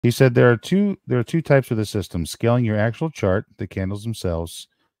He said there are two types of the system: scaling your actual chart, the candles themselves,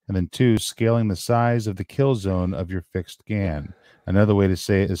 and then two, scaling the size of the kill zone of your fixed scan. Another way to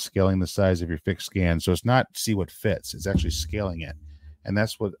say it is scaling the size of your fixed scan. So it's not see what fits; it's actually scaling it, and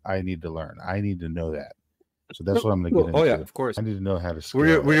that's what I need to learn. I need to know that. So that's what I'm going to get into. Oh yeah, of course. I need to know how to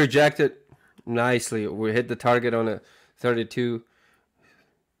scale. We rejected nicely. We hit the target on a 32.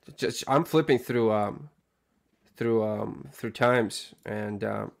 Just I'm flipping through times, and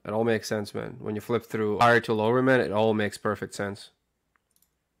it all makes sense, man. When you flip through higher to lower, man, it all makes perfect sense.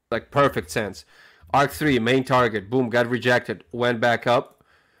 Like perfect sense. Arc 3, main target, boom, got rejected, went back up.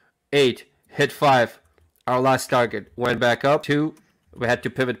 8, hit 5, our last target, went back up. 2, we had to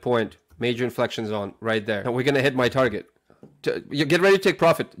pivot point, major inflection zone right there. And we're gonna hit my target. You get ready to take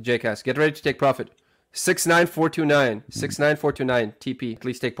profit, JCast. Get ready to take profit. 69429, 69429 TP.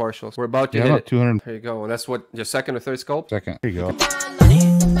 Please take partials. We're about to hit it. 200. There you go. And that's what your second or third sculpt. Second. There you go.